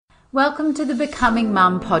Welcome to the Becoming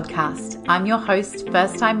Mum podcast. I'm your host,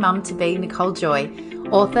 first-time mum-to-be Nicole Joy,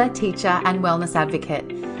 author, teacher, and wellness advocate.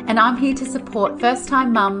 And I'm here to support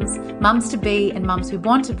first-time mums, mums-to-be, and mums who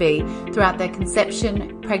want to be throughout their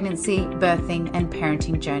conception, pregnancy, birthing, and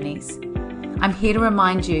parenting journeys. I'm here to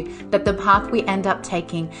remind you that the path we end up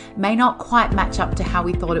taking may not quite match up to how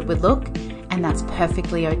we thought it would look, and that's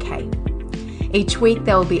perfectly okay. Each week,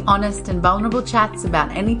 there will be honest and vulnerable chats about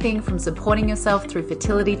anything from supporting yourself through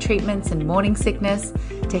fertility treatments and morning sickness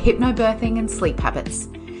to hypnobirthing and sleep habits.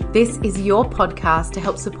 This is your podcast to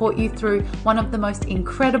help support you through one of the most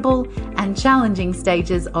incredible and challenging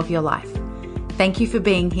stages of your life. Thank you for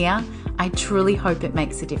being here. I truly hope it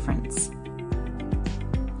makes a difference.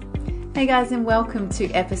 Hey guys, and welcome to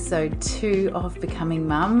episode 2 of Becoming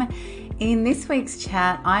Mum. In this week's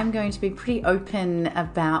chat, I'm going to be pretty open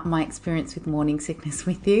about my experience with morning sickness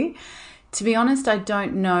with you. To be honest, I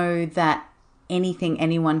don't know that anything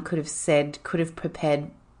anyone could have said could have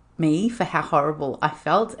prepared me for how horrible I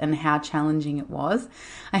felt and how challenging it was.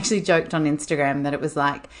 I actually joked on Instagram that it was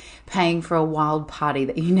like paying for a wild party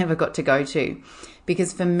that you never got to go to.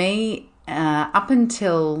 Because for me, up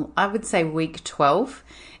until, I would say, week 12,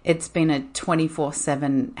 it's been a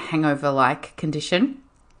 24/7 hangover-like condition.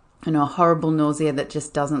 A horrible nausea that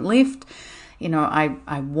just doesn't lift.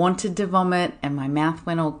 I wanted to vomit and my mouth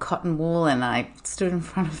went all cotton wool and I stood in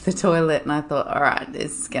front of the toilet and I thought, all right,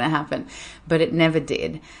 this is going to happen. But it never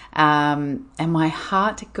did. And my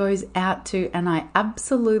heart goes out to, and I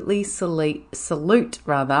absolutely salute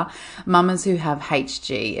mamas who have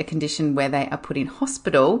HG, a condition where they are put in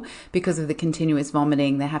hospital because of the continuous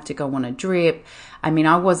vomiting. They have to go on a drip. I mean,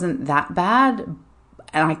 I wasn't that bad,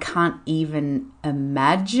 and I can't even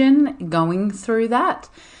imagine going through that.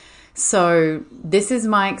 So this is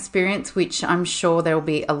my experience, which I'm sure there will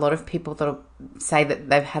be a lot of people that will say that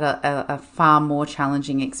they've had a far more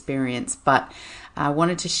challenging experience. But I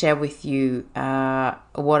wanted to share with you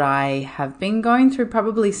what I have been going through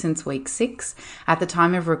probably since week 6. At the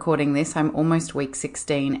time of recording this, I'm almost week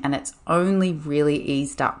 16, and it's only really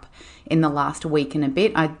eased up in the last week and a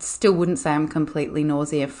bit. I still wouldn't say I'm completely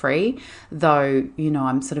nausea-free, though,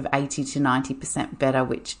 I'm sort of 80 to 90% better,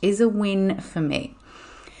 which is a win for me.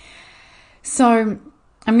 So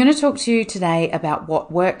I'm going to talk to you today about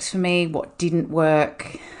what works for me, what didn't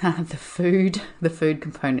work. The food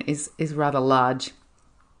component is rather large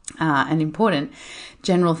and important.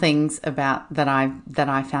 General things about that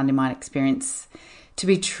I found in my experience to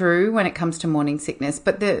be true when it comes to morning sickness.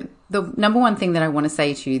 But the number one thing that I want to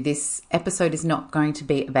say to you, this episode is not going to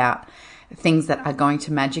be about things that are going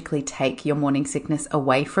to magically take your morning sickness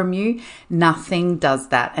away from you. Nothing does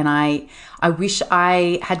that. And I wish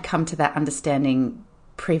I had come to that understanding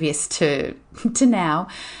previous to now,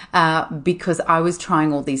 because I was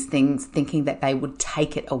trying all these things thinking that they would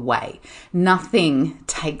take it away. Nothing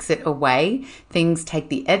takes it away. Things take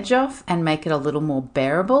the edge off and make it a little more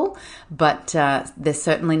bearable, but there's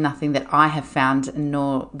certainly nothing that I have found,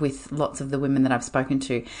 nor with lots of the women that I've spoken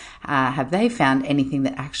to, have they found anything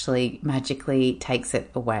that actually magically takes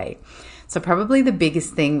it away. So probably the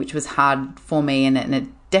biggest thing, which was hard for me, and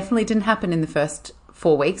it definitely didn't happen in the first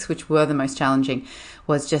 4 weeks, which were the most challenging,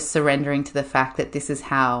 was just surrendering to the fact that this is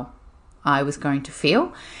how I was going to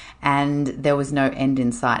feel and there was no end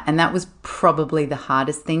in sight. And that was probably the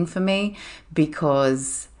hardest thing for me,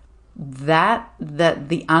 because the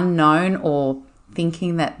unknown, or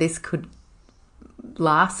thinking that this could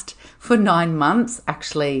last for 9 months,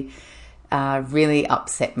 actually really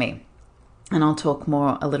upset me. And I'll talk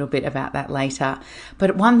a little bit about that later.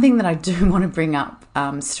 But one thing that I do want to bring up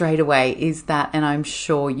straight away is that, and I'm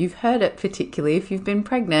sure you've heard it, particularly if you've been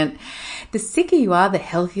pregnant, the sicker you are, the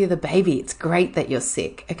healthier the baby. It's great that you're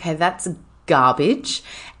sick. Okay, that's garbage.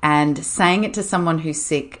 And saying it to someone who's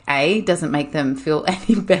sick, A, doesn't make them feel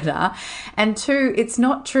any better. And 2, it's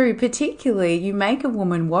not true. Particularly, you make a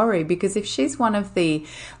woman worry, because if she's one of the,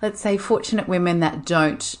 let's say, fortunate women that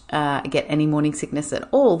don't get any morning sickness at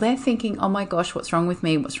all, they're thinking, oh my gosh, what's wrong with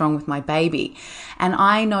me? What's wrong with my baby? And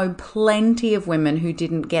I know plenty of women who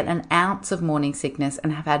didn't get an ounce of morning sickness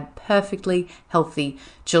and have had perfectly healthy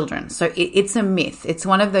children. So it's a myth. It's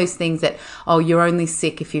one of those things that, oh, you're only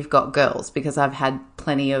sick if you've got girls, because I've had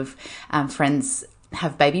plenty of friends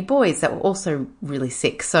have baby boys that were also really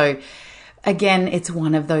sick. So again, it's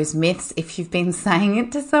one of those myths. If you've been saying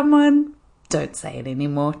it to someone, don't say it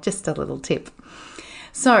anymore. Just a little tip.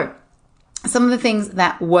 So some of the things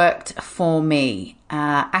that worked for me,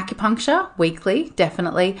 acupuncture weekly,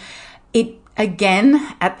 definitely. It Again,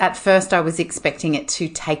 at first I was expecting it to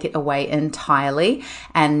take it away entirely.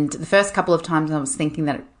 And the first couple of times I was thinking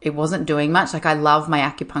that it wasn't doing much. Like, I love my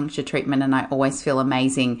acupuncture treatment and I always feel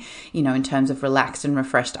amazing, in terms of relaxed and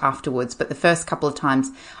refreshed afterwards. But the first couple of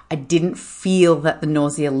times I didn't feel that the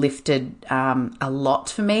nausea lifted a lot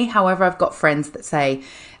for me. However, I've got friends that say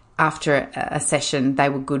after a session, they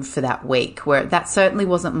were good for that week, where that certainly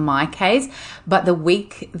wasn't my case. But the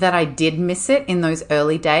week that I did miss it in those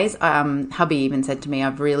early days, hubby even said to me,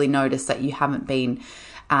 I've really noticed that you haven't been,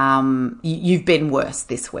 you've been worse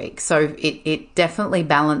this week. So it definitely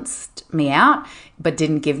balanced me out, but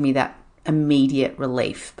didn't give me that immediate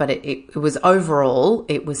relief. But it was overall,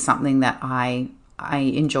 it was something that I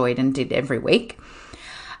enjoyed and did every week.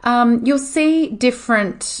 You'll see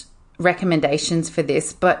different recommendations for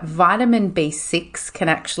this, but vitamin B6 can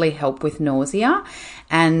actually help with nausea.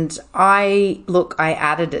 And I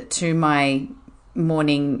added it to my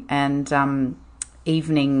morning and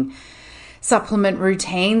evening supplement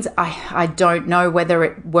routines. I don't know whether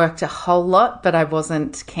it worked a whole lot, but I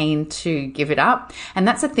wasn't keen to give it up. And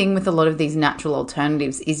that's the thing with a lot of these natural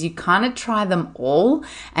alternatives, is you kind of try them all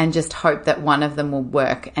and just hope that one of them will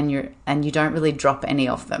work, and you don't really drop any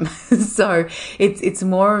of them. So it's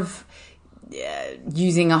more of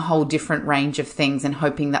using a whole different range of things and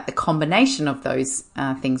hoping that the combination of those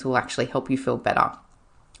things will actually help you feel better.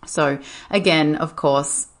 So again, of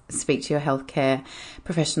course, speak to your healthcare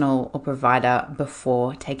professional or provider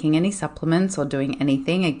before taking any supplements or doing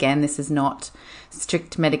anything. Again, this is not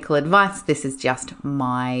strict medical advice. This is just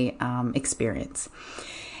my experience.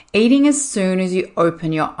 Eating as soon as you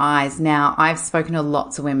open your eyes. Now, I've spoken to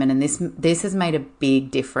lots of women, and this has made a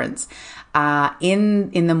big difference.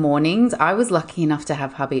 In the mornings, I was lucky enough to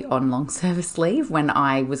have hubby on long service leave when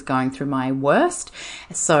I was going through my worst.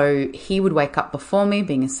 So he would wake up before me.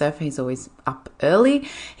 Being a surfer, he's always up early.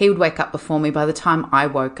 He would wake up before me. By the time I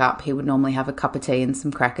woke up, he would normally have a cup of tea and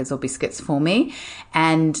some crackers or biscuits for me.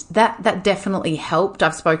 And that definitely helped.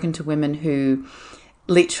 I've spoken to women who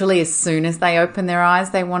literally as soon as they open their eyes,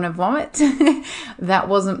 they want to vomit. That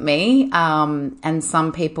wasn't me. And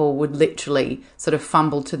some people would literally sort of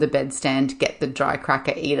fumble to the bedstand, get the dry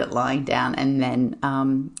cracker, eat it lying down, and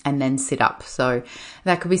then sit up. So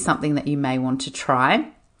that could be something that you may want to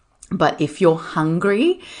try. But if you're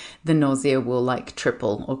hungry, the nausea will like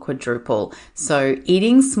triple or quadruple. So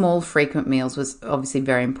eating small, frequent meals was obviously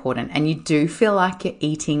very important. And you do feel like you're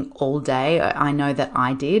eating all day. I know that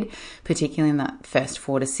I did, particularly in that first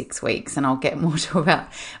 4 to 6 weeks. And I'll get more specific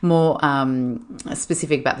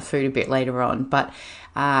about the food a bit later on. But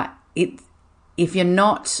if you're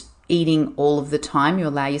not eating all of the time, you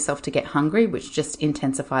allow yourself to get hungry, which just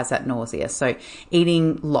intensifies that nausea. So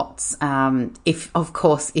eating lots, if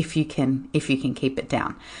you can keep it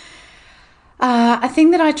down. A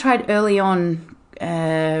thing that I tried early on,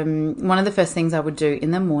 one of the first things I would do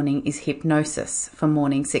in the morning is hypnosis for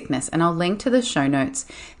morning sickness. And I'll link to the show notes,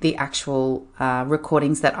 the actual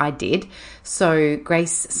recordings that I did. So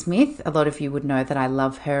Grace Smith, a lot of you would know that I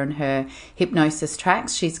love her and her hypnosis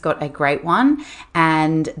tracks. She's got a great one.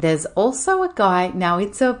 And there's also a guy, now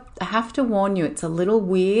I have to warn you, it's a little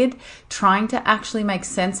weird. Trying to actually make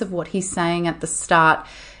sense of what he's saying at the start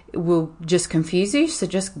will just confuse you, so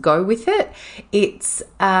just go with it. It's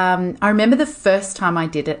I remember the first time I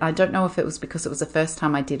did it, I don't know if it was because it was the first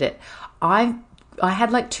time I did it, I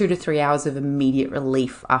had like 2 to 3 hours of immediate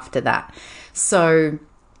relief after that. So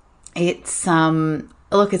it's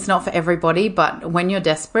look, it's not for everybody, but when you're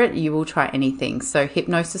desperate, you will try anything. So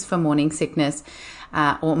hypnosis for morning sickness,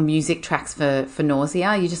 or music tracks for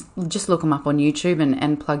nausea, you just look them up on YouTube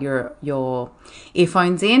and plug your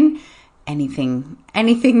earphones in. Anything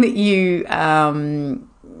that you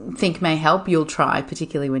think may help, you'll try,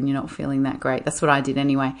 particularly when you're not feeling that great. That's what I did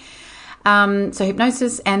anyway. So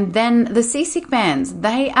hypnosis, and then the seasick bands,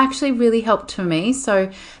 they actually really helped for me. So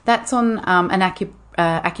that's on an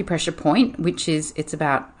acupressure point, which is, it's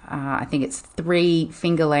about, I think it's 3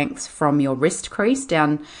 finger lengths from your wrist crease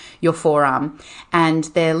down your forearm. And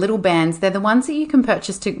they're little bands. They're the ones that you can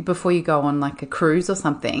purchase before you go on like a cruise or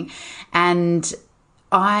something. And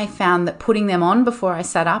I found that putting them on before I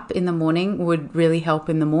sat up in the morning would really help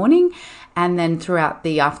in the morning, and then throughout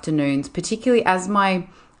the afternoons, particularly as my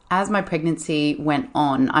pregnancy went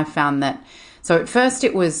on, I found that, so at first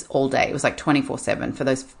it was all day. It was like 24/7 for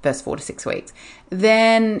those first 4 to 6 weeks.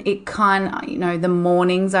 Then it kind of, the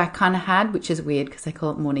mornings I kind of had, which is weird because they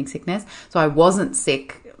call it morning sickness. So I wasn't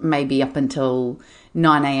sick maybe up until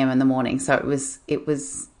 9 a.m. in the morning. So it was it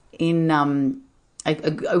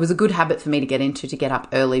was a good habit for me to get into, to get up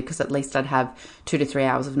early, because at least I'd have 2 to 3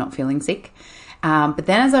 hours of not feeling sick. But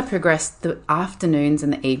then as I progressed, the afternoons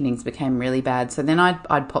and the evenings became really bad. So then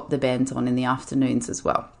I'd pop the bands on in the afternoons as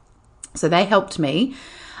well. So they helped me.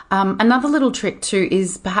 Another little trick too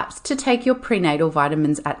is perhaps to take your prenatal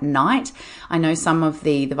vitamins at night. I know some of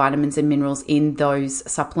the vitamins and minerals in those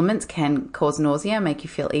supplements can cause nausea, make you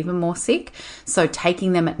feel even more sick. So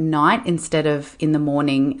taking them at night instead of in the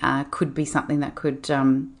morning could be something that could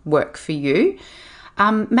work for you.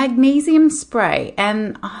 Magnesium spray.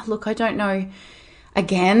 And look, I don't know.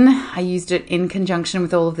 Again, I used it in conjunction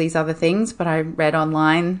with all of these other things, but I read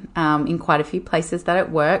online in quite a few places that it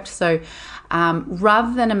worked. So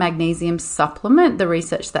rather than a magnesium supplement, the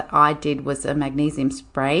research that I did was a magnesium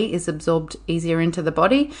spray is absorbed easier into the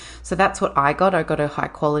body. So that's what I got. I got a high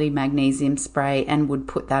quality magnesium spray and would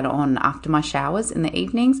put that on after my showers in the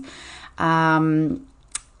evenings. The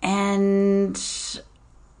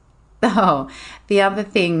other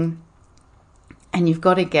thing, and you've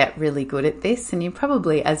got to get really good at this, and you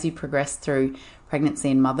probably, as you progress through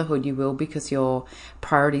pregnancy and motherhood, you will, because your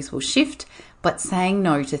priorities will shift, but saying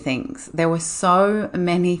no to things. There were so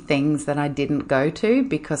many things that I didn't go to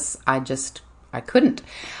because I couldn't.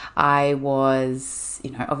 I was,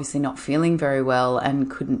 obviously not feeling very well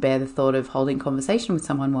and couldn't bear the thought of holding conversation with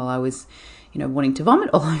someone while I was, wanting to vomit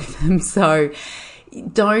all over them. So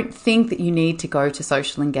don't think that you need to go to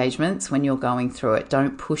social engagements when you're going through it.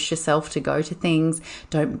 Don't push yourself to go to things.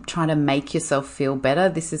 Don't try to make yourself feel better.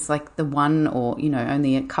 This is like the one or,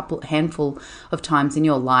 only a handful of times in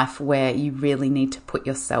your life where you really need to put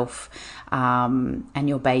yourself and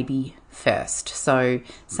your baby first. So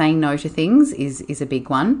saying no to things is a big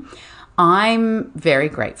one. I'm very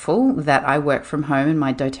grateful that I work from home and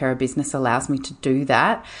my doTERRA business allows me to do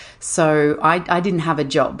that. So I didn't have a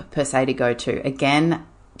job per se to go to. Again,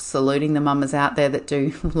 saluting the mamas out there that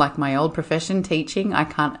do like my old profession, teaching. I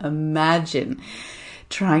can't imagine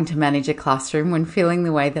trying to manage a classroom when feeling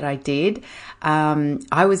the way that I did.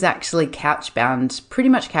 I was actually pretty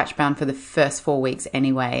much couch bound for the first 4 weeks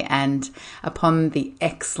anyway. And upon the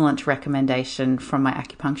excellent recommendation from my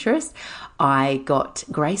acupuncturist, I got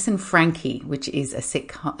Grace and Frankie, which is a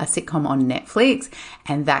sitcom on Netflix.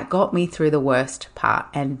 And that got me through the worst part.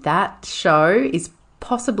 And that show is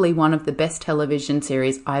possibly one of the best television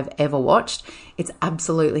series I've ever watched. It's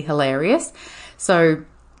absolutely hilarious. So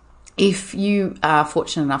if you are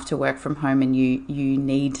fortunate enough to work from home and you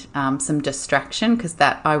need some distraction, because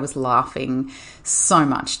I was laughing so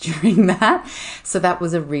much during that. So that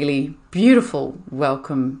was a really beautiful,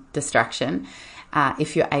 welcome distraction.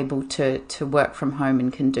 If you're able to work from home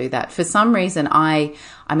and can do that. For some reason,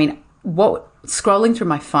 scrolling through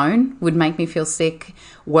my phone would make me feel sick.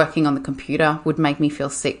 Working on the computer would make me feel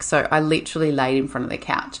sick. So I literally laid in front of the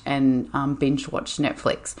couch and binge watched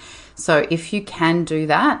Netflix. So if you can do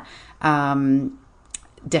that,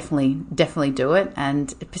 definitely do it.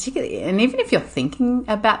 And particularly, and even if you're thinking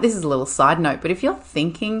about, this is a little side note, but if you're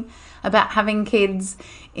thinking about having kids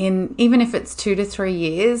even if it's 2 to 3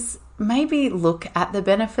 years, maybe look at the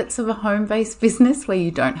benefits of a home-based business where you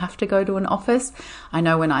don't have to go to an office. I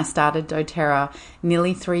know when I started doTERRA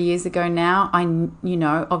nearly 3 years ago now,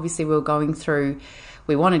 obviously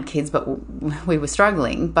we wanted kids, but we were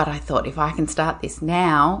struggling. But I thought, if I can start this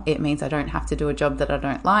now, it means I don't have to do a job that I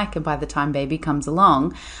don't like. And by the time baby comes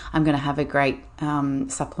along, I'm going to have a great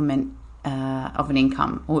supplement of an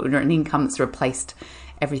income, or an income that's replaced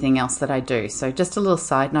everything else that I do. So just a little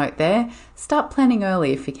side note there. Start planning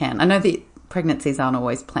early if you can. I know that pregnancies aren't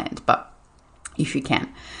always planned, but if you can.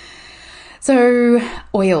 So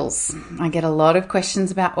oils. I get a lot of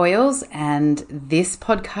questions about oils, and this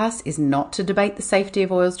podcast is not to debate the safety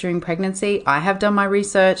of oils during pregnancy. I have done my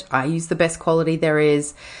research. I use the best quality there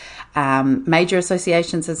is. Major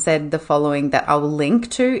associations have said the following that I will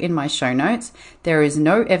link to in my show notes. There is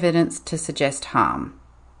no evidence to suggest harm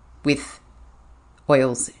with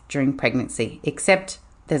oils during pregnancy, except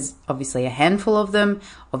there's obviously a handful of them.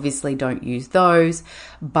 Obviously don't use those,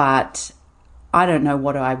 but I don't know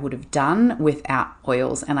what I would have done without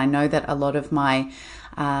oils. And I know that a lot of my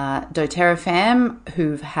doTERRA fam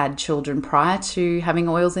who've had children prior to having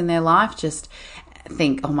oils in their life just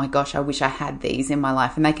think, oh my gosh, I wish I had these in my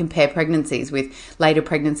life. And they compare pregnancies with later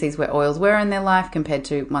pregnancies where oils were in their life compared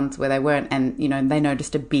to ones where they weren't. And, they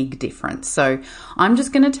noticed a big difference. So I'm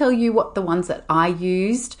just going to tell you what the ones that I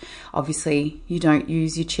used. Obviously, you don't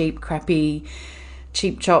use your cheap, crappy,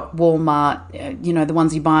 Cheap Chop, Walmart, the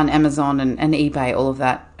ones you buy on Amazon and eBay, all of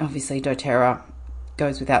that. Obviously, doTERRA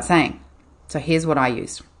goes without saying. So here's what I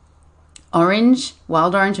used. Orange,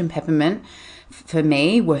 wild orange and peppermint for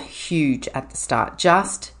me were huge at the start.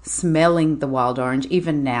 Just smelling the wild orange,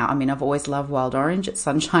 even now. I mean, I've always loved wild orange. It's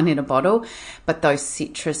sunshine in a bottle, but those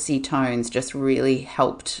citrusy tones just really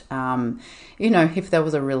helped. If there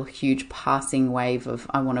was a real huge passing wave of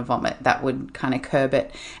I want to vomit, that would kind of curb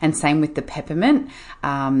it. And same with the peppermint.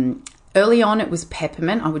 Early on, it was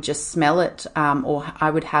peppermint. I would just smell it, or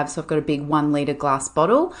I would have, so I've got a big 1 litre glass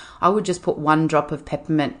bottle. I would just put 1 drop of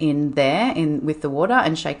peppermint in there with the water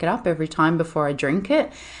and shake it up every time before I drink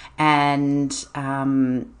it. And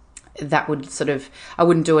that would I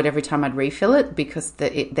wouldn't do it every time I'd refill it, because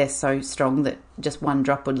they're so strong that just 1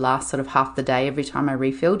 drop would last sort of half the day every time I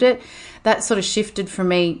refilled it. That sort of shifted for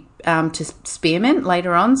me to spearmint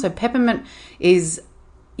later on. So peppermint is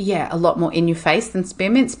a lot more in your face than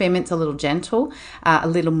spearmint. Spearmint's a little gentle, a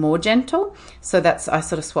little more gentle. So I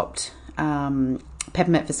sort of swapped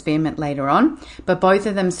peppermint for spearmint later on. But both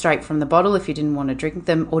of them straight from the bottle if you didn't want to drink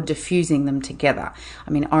them, or diffusing them together. I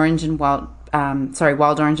mean, wild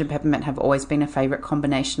orange and peppermint have always been a favorite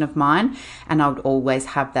combination of mine, and I would always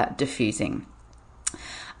have that diffusing.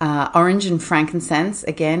 Orange and frankincense,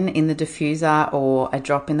 again, in the diffuser or a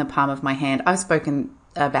drop in the palm of my hand. I've spoken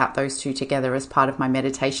about those two together as part of my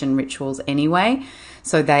meditation rituals anyway,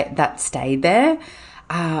 so that stayed there.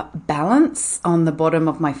 Balance on the bottom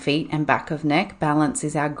of my feet and back of neck. Balance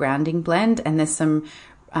is our grounding blend, and there's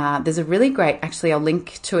a really great, actually I'll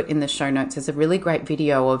link to it in the show notes, there's a really great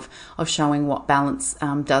video of showing what balance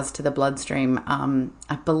does to the bloodstream.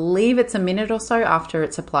 I believe it's a minute or so after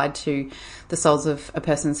it's applied to the soles of a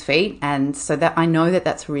person's feet, and so that I know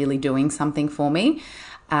that's really doing something for me.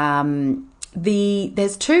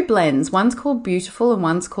 There's 2 blends. One's called Beautiful and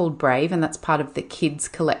one's called Brave, and that's part of the kids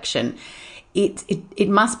collection. It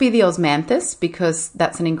must be the osmanthus, because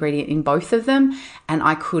that's an ingredient in both of them, and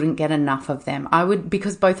I couldn't get enough of them.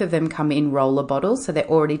 Because both of them come in roller bottles, so they're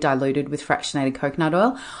already diluted with fractionated coconut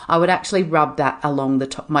oil. I would actually rub that along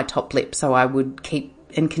my top lip, so I would keep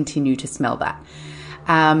and continue to smell that.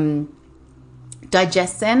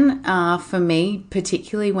 Digestin, for me,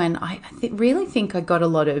 particularly when I really think I got a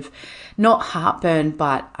lot of, not heartburn,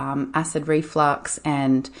 but acid reflux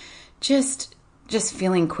and just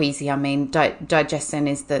feeling queasy. I mean, Digestin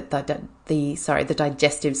is the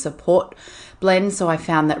digestive support blend. So I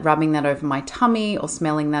found that rubbing that over my tummy or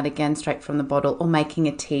smelling that again straight from the bottle or making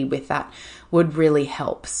a tea with that would really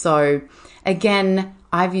help. So again,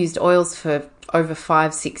 I've used oils for over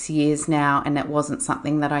 5-6 years now, and it wasn't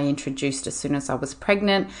something that I introduced as soon as I was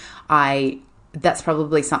pregnant. That's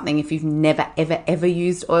probably something, if you've never, ever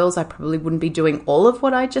used oils, I probably wouldn't be doing all of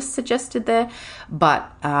what I just suggested there. But,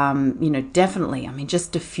 definitely, I mean,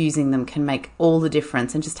 just diffusing them can make all the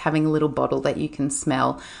difference, and just having a little bottle that you can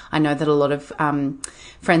smell. I know that a lot of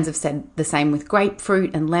friends have said the same with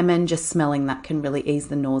grapefruit and lemon. Just smelling that can really ease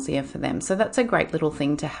the nausea for them. So that's a great little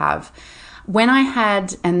thing to have. When I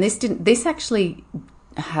had, and this actually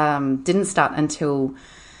didn't start until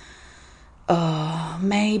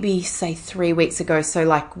maybe say 3 weeks ago. So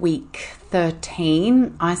like week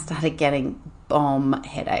 13, I started getting bomb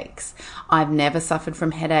headaches. I've never suffered from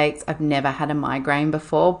headaches. I've never had a migraine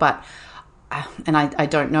before, but and I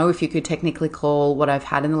don't know if you could technically call what I've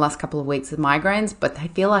had in the last couple of weeks of migraines, but they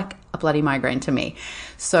feel like a bloody migraine to me.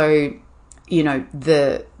 So,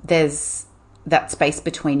 there's that space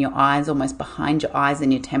between your eyes, almost behind your eyes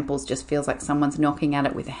and your temples, just feels like someone's knocking at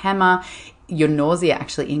it with a hammer. Your nausea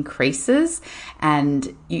actually increases,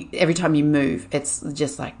 and every time you move, it's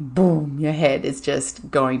just like boom, your head is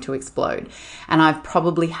just going to explode. And I've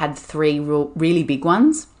probably had 3 really big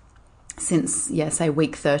ones since, say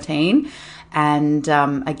week 13. And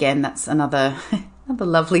again, that's another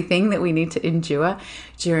lovely thing that we need to endure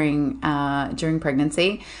during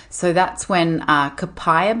pregnancy. So that's when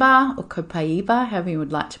copaiba or copaiba, however you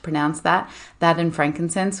would like to pronounce that and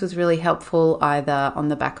frankincense was really helpful, either on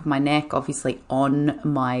the back of my neck, obviously on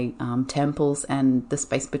my temples and the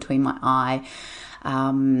space between my eye,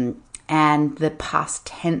 and the past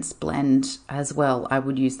tense blend as well. I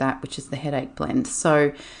would use that, which is the headache blend.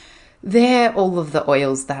 So they're all of the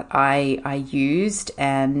oils that I used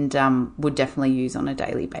and would definitely use on a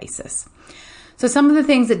daily basis. So some of the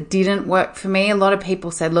things that didn't work for me, a lot of people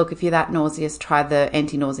said, look, if you're that nauseous, try the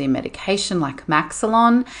anti-nausea medication like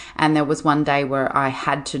Maxilon. And there was one day where I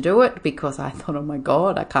had to do it because I thought, oh my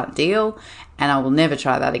God, I can't deal. And I will never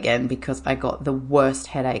try that again because I got the worst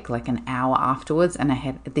headache like an hour afterwards.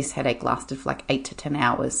 And this headache lasted for like 8 to 10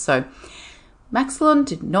 hours. So Maxilon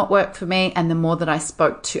did not work for me. And the more that I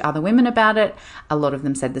spoke to other women about it, a lot of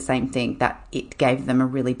them said the same thing, that it gave them a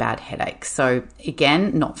really bad headache. So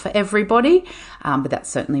again, not for everybody, but that's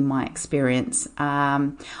certainly my experience.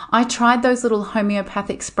 I tried those little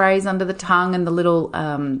homeopathic sprays under the tongue and the little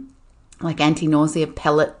like anti-nausea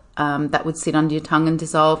pellet that would sit under your tongue and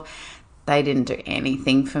dissolve. They didn't do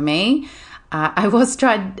anything for me. I was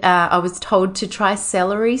told to try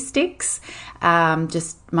celery sticks,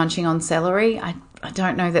 just munching on celery. I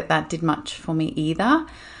don't know that did much for me either.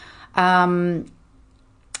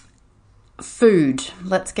 Food.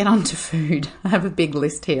 Let's get on to food. I have a big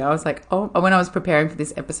list here. I was like, when I was preparing for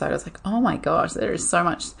this episode, I was like, oh my gosh, there is so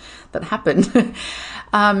much that happened.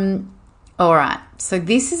 All right. So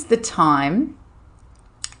this is the time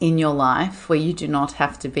in your life where you do not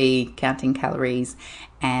have to be counting calories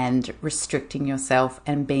and restricting yourself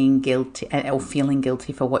and being guilty or feeling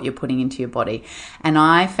guilty for what you're putting into your body. And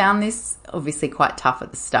I found this obviously quite tough at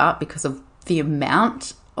the start because of the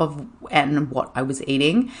amount of and what I was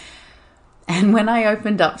eating. And when I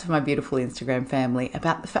opened up to my beautiful Instagram family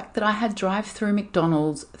about the fact that I had drive-through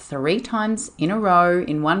McDonald's 3 times in a row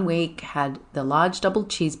in 1 week, had the large double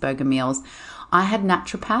cheeseburger meals, I had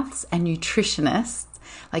naturopaths and nutritionists,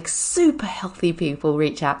 like super healthy people,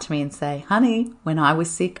 reach out to me and say, honey, when I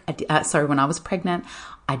was when I was pregnant,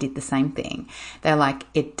 I did the same thing. They're like,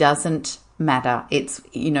 it doesn't matter. It's,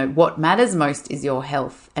 what matters most is your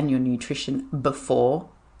health and your nutrition before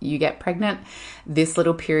you get pregnant. This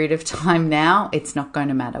little period of time now, it's not going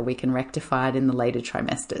to matter. We can rectify it in the later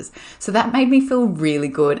trimesters. So that made me feel really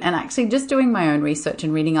good. And actually just doing my own research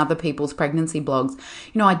and reading other people's pregnancy blogs,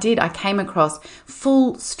 I came across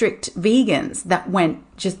full strict vegans that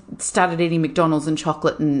just started eating McDonald's and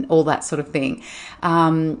chocolate and all that sort of thing.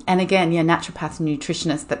 And again, naturopaths and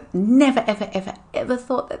nutritionists that never, ever, ever, ever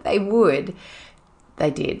thought that they would, they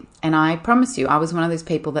did. And I promise you, I was one of those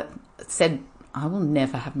people that said, I will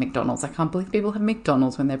never have McDonald's. I can't believe people have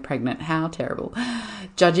McDonald's when they're pregnant. How terrible.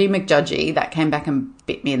 Judgy McJudgy, that came back and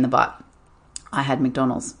bit me in the butt. I had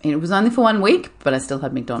McDonald's. It was only for 1 week, but I still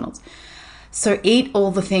had McDonald's. So eat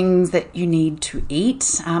all the things that you need to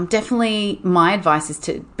eat. Definitely my advice is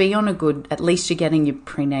to be on at least you're getting your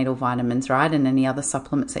prenatal vitamins, right? And any other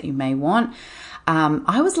supplements that you may want.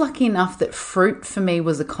 I was lucky enough that fruit for me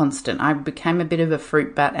was a constant. I became a bit of a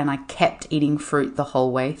fruit bat and I kept eating fruit the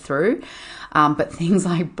whole way through. But things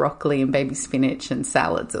like broccoli and baby spinach and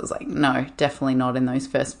salads, it was like, no, definitely not in those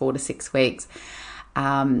first 4 to 6 weeks.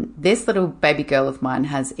 This little baby girl of mine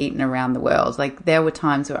has eaten around the world. Like there were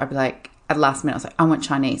times where I'd be like, at the last minute, I was like, I want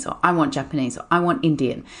Chinese, or I want Japanese, or I want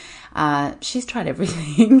Indian. She's tried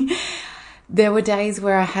everything. There were days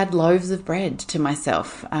where I had loaves of bread to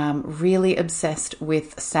myself, really obsessed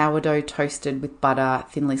with sourdough toasted with butter,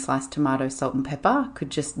 thinly sliced tomato, salt and pepper.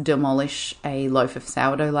 Could just demolish a loaf of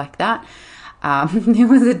sourdough like that. There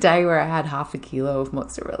was a day where I had half a kilo of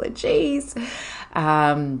mozzarella cheese.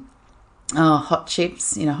 Hot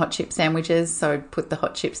chips, hot chip sandwiches. So I'd put the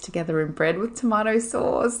hot chips together in bread with tomato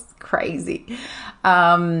sauce. Crazy.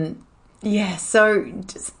 So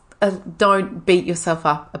just don't beat yourself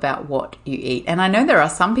up about what you eat. And I know there are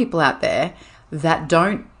some people out there that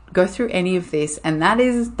don't go through any of this, and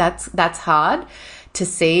that's hard to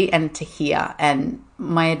see and to hear. And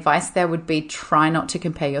my advice there would be try not to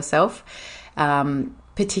compare yourself,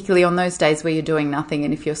 particularly on those days where you're doing nothing.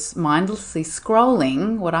 And if you're mindlessly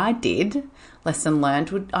scrolling, what I did, lesson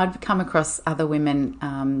learned, I'd come across other women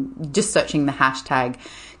just searching the hashtag,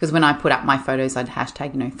 because when I put up my photos, I'd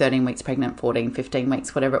hashtag, 13 weeks pregnant, 14, 15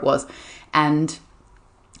 weeks, whatever it was. And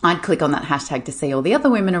I'd click on that hashtag to see all the other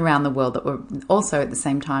women around the world that were also at the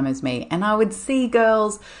same time as me. And I would see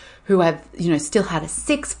girls who have, still had a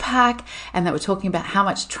 6-pack, and they were talking about how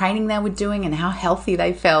much training they were doing and how healthy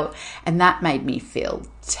they felt. And that made me feel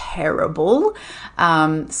terrible.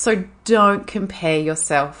 So don't compare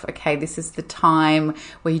yourself. Okay. This is the time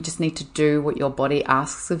where you just need to do what your body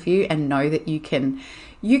asks of you, and know that you can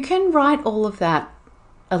write all of that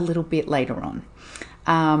a little bit later on.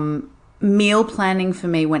 Meal planning for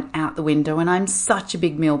me went out the window, and I'm such a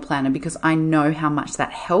big meal planner because I know how much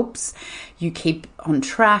that helps you keep on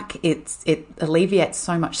track. It alleviates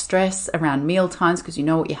so much stress around meal times because you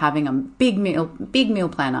know what you're having. I'm a big meal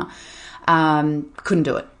planner. Couldn't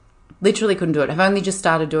do it. Literally couldn't do it. I've only just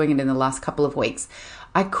started doing it in the last couple of weeks.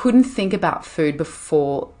 I couldn't think about food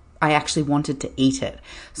before I actually wanted to eat it.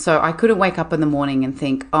 So I couldn't wake up in the morning and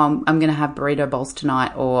think, I'm going to have burrito bowls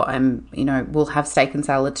tonight, or we'll have steak and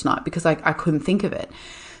salad tonight, because I couldn't think of it.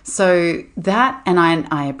 So that, and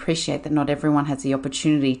I appreciate that not everyone has the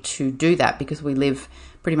opportunity to do that, because we live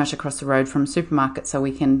pretty much across the road from a supermarket, so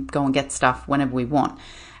we can go and get stuff whenever we want.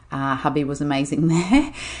 Hubby was amazing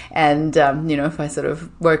there. And, if I sort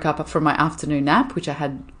of woke up from my afternoon nap, which I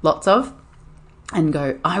had lots of, and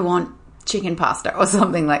go, I want chicken pasta or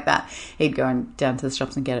something like that, he'd go down to the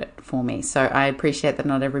shops and get it for me. So I appreciate that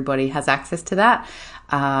not everybody has access to that.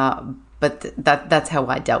 But that's how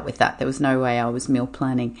I dealt with that. There was no way I was meal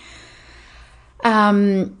planning.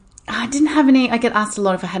 I didn't have any, I get asked a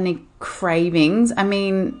lot if I had any cravings. I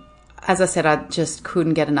mean, as I said, I just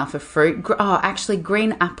couldn't get enough of fruit. Actually,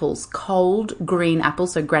 green apples, cold green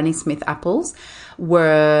apples, so Granny Smith apples,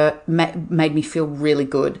 made me feel really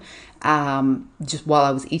good. Just while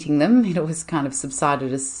I was eating them, it always kind of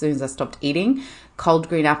subsided as soon as I stopped eating. Cold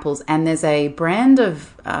green apples, and there's a brand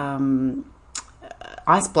of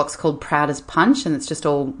ice blocks called Proudest Punch, and it's just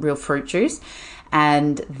all real fruit juice.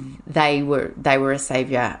 And they were a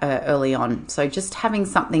savior early on. So just having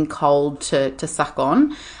something cold to suck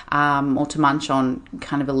on or to munch on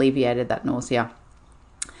kind of alleviated that nausea.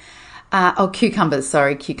 Cucumbers.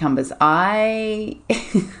 I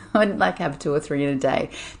would have 2 or 3 in a day.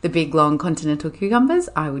 The big, long continental cucumbers,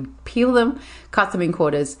 I would peel them, cut them in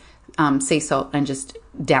quarters, sea salt, and just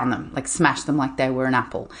down them, smash them like they were an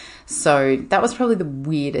apple. So that was probably the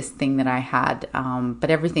weirdest thing that I had. But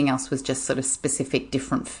everything else was just sort of specific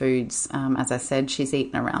different foods. As I said, she's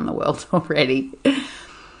eaten around the world already.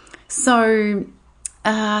 So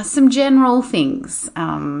some general things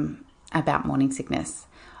about morning sickness.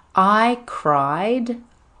 I cried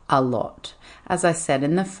a lot. As I said,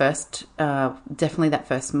 in the first, definitely that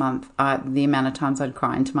first month, the amount of times I'd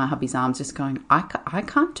cry into my hubby's arms just going, I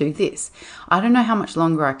can't do this. I don't know how much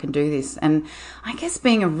longer I can do this. And I guess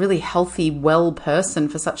being a really healthy, well person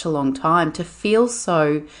for such a long time, to feel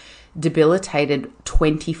so debilitated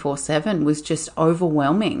 24/7 was just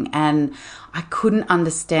overwhelming. And I couldn't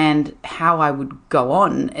understand how I would go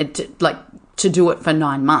on to do it for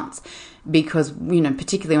 9 months. Because,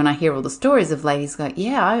 particularly when I hear all the stories of ladies go,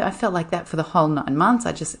 I felt like that for the whole 9 months.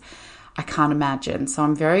 I can't imagine. So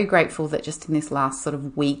I'm very grateful that just in this last sort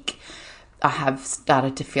of week, I have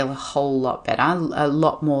started to feel a whole lot better, a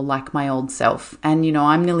lot more like my old self. And,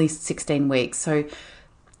 I'm nearly 16 weeks. So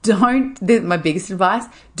my biggest advice,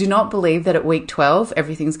 do not believe that at week 12,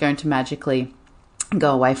 everything's going to magically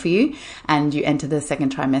go away for you and you enter the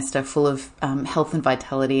second trimester full of health and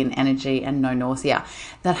vitality and energy and no nausea.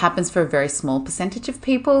 That happens for a very small percentage of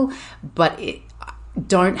people, but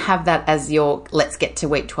don't have that as your let's get to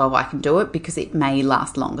week 12, I can do it, because it may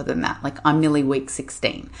last longer than that. I'm nearly week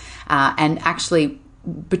 16 and actually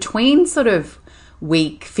between sort of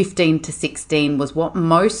week 15 to 16 was what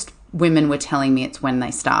most women were telling me it's when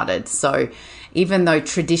they started. So even though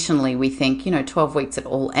traditionally we think, 12 weeks it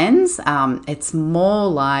all ends, it's more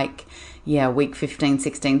like, week 15,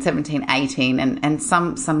 16, 17, 18, and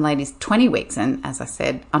some ladies 20 weeks. And as I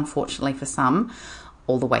said, unfortunately for some,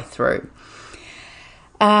 all the way through.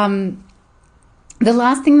 The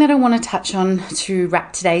last thing that I want to touch on to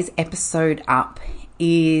wrap today's episode up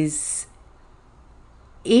is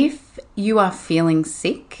if you are feeling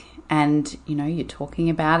sick, and, you're talking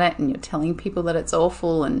about it and you're telling people that it's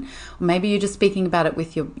awful, and maybe you're just speaking about it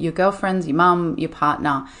with your girlfriends, your mum, your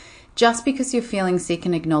partner. Just because you're feeling sick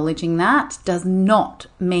and acknowledging that does not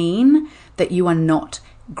mean that you are not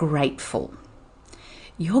grateful.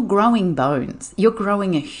 You're growing bones. You're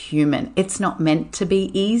growing a human. It's not meant to be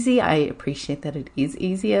easy. I appreciate that it is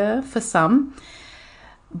easier for some,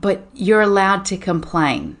 but you're allowed to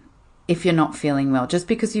complain if you're not feeling well. Just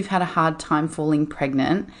because you've had a hard time falling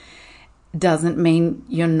pregnant doesn't mean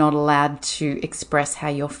you're not allowed to express how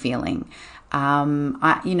you're feeling.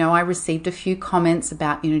 I received a few comments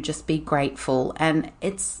about, just be grateful. And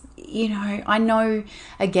it's, I know,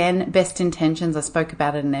 again, best intentions. I spoke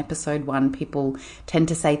about it in episode 1. People tend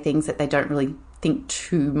to say things that they don't really think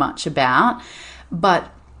too much about.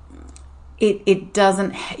 But it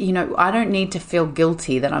doesn't, I don't need to feel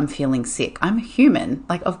guilty that I'm feeling sick. I'm a human.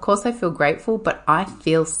 Of course I feel grateful, but I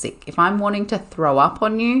feel sick. If I'm wanting to throw up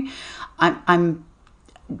on you, I'm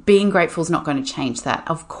being grateful is not going to change that.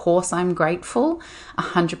 Of course I'm grateful,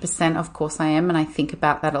 100%. Of course I am. And I think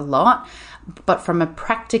about that a lot. But from a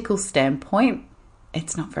practical standpoint,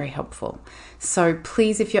 it's not very helpful. So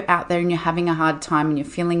please, if you're out there and you're having a hard time and you're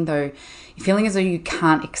feeling as though you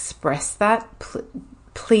can't express that,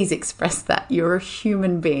 please express that. You're a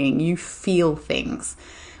human being. You feel things.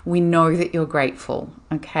 We know that you're grateful,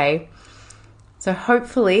 okay? So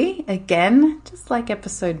hopefully, again, just like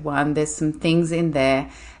episode 1, there's some things in there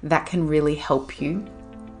that can really help you.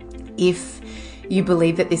 If you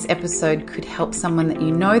believe that this episode could help someone that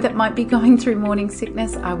you know that might be going through morning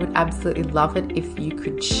sickness, I would absolutely love it if you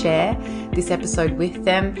could share this episode with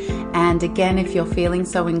them. And again, if you're feeling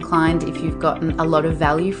so inclined, if you've gotten a lot of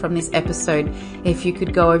value from this episode, if you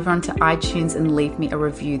could go over onto iTunes and leave me a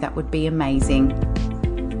review, that would be amazing.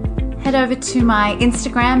 Head over to my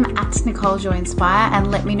Instagram at Nicole Joy Inspire and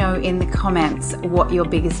let me know in the comments what your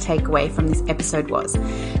biggest takeaway from this episode was.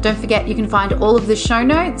 Don't forget, you can find all of the show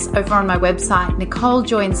notes over on my website,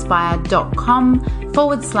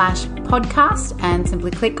 nicolejoyinspire.com/podcast, and simply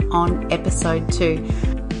click on episode 2.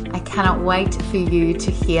 I cannot wait for you to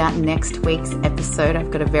hear next week's episode. I've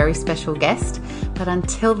got a very special guest, but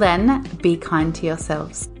until then, be kind to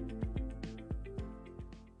yourselves.